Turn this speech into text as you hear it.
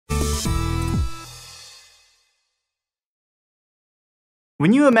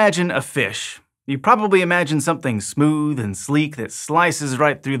When you imagine a fish, you probably imagine something smooth and sleek that slices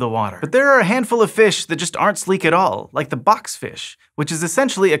right through the water. But there are a handful of fish that just aren't sleek at all, like the boxfish, which is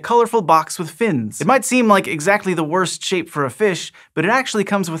essentially a colorful box with fins. It might seem like exactly the worst shape for a fish, but it actually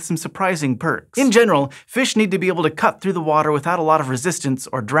comes with some surprising perks. In general, fish need to be able to cut through the water without a lot of resistance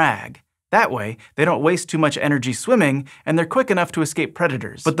or drag. That way, they don't waste too much energy swimming, and they're quick enough to escape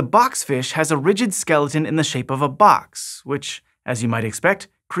predators. But the boxfish has a rigid skeleton in the shape of a box, which, as you might expect,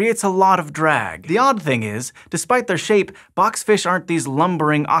 creates a lot of drag. The odd thing is, despite their shape, boxfish aren't these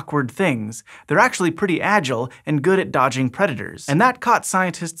lumbering, awkward things. They're actually pretty agile and good at dodging predators. And that caught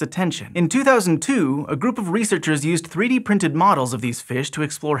scientists' attention. In 2002, a group of researchers used 3D printed models of these fish to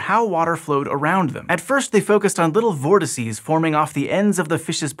explore how water flowed around them. At first, they focused on little vortices forming off the ends of the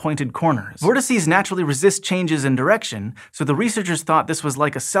fish's pointed corners. Vortices naturally resist changes in direction, so the researchers thought this was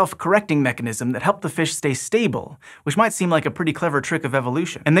like a self-correcting mechanism that helped the fish stay stable, which might seem like a pretty clever trick of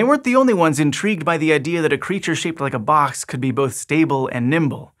evolution. And they weren't the only ones intrigued by the idea that a creature shaped like a box could be both stable and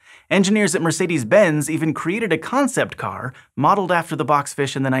nimble. Engineers at Mercedes-Benz even created a concept car modeled after the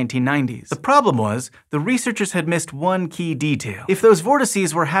boxfish in the 1990s. The problem was, the researchers had missed one key detail. If those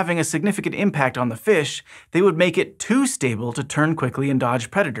vortices were having a significant impact on the fish, they would make it too stable to turn quickly and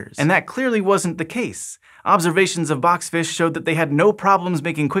dodge predators. And that clearly wasn't the case. Observations of boxfish showed that they had no problems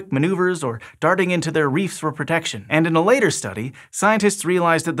making quick maneuvers or darting into their reefs for protection. And in a later study, scientists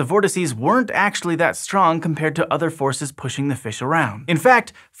realized that the vortices weren't actually that strong compared to other forces pushing the fish around. In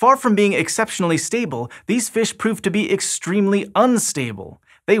fact, far from being exceptionally stable, these fish proved to be extremely unstable.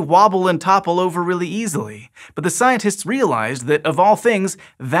 They wobble and topple over really easily. But the scientists realized that, of all things,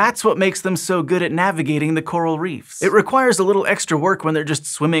 that's what makes them so good at navigating the coral reefs. It requires a little extra work when they're just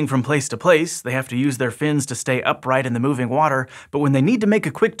swimming from place to place. They have to use their fins to stay upright in the moving water, but when they need to make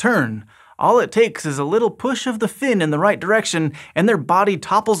a quick turn, all it takes is a little push of the fin in the right direction, and their body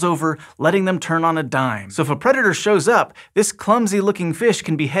topples over, letting them turn on a dime. So if a predator shows up, this clumsy-looking fish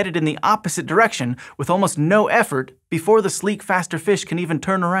can be headed in the opposite direction with almost no effort before the sleek, faster fish can even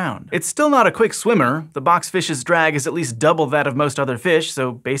turn around. It's still not a quick swimmer. The boxfish's drag is at least double that of most other fish,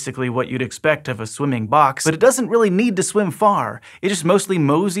 so basically what you'd expect of a swimming box. But it doesn't really need to swim far. It just mostly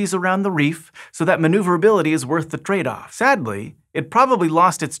moseys around the reef, so that maneuverability is worth the trade-off. Sadly, it probably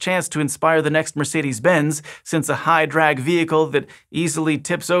lost its chance to inspire the next Mercedes-Benz, since a high-drag vehicle that easily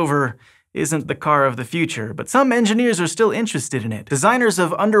tips over isn't the car of the future, but some engineers are still interested in it. Designers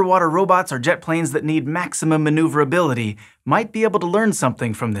of underwater robots or jet planes that need maximum maneuverability might be able to learn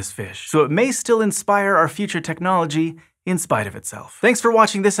something from this fish, so it may still inspire our future technology in spite of itself. Thanks for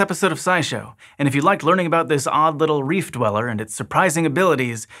watching this episode of SciShow, and if you liked learning about this odd little reef dweller and its surprising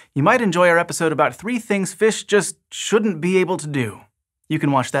abilities, you might enjoy our episode about 3 things fish just shouldn't be able to do. You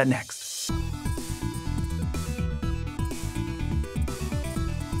can watch that next.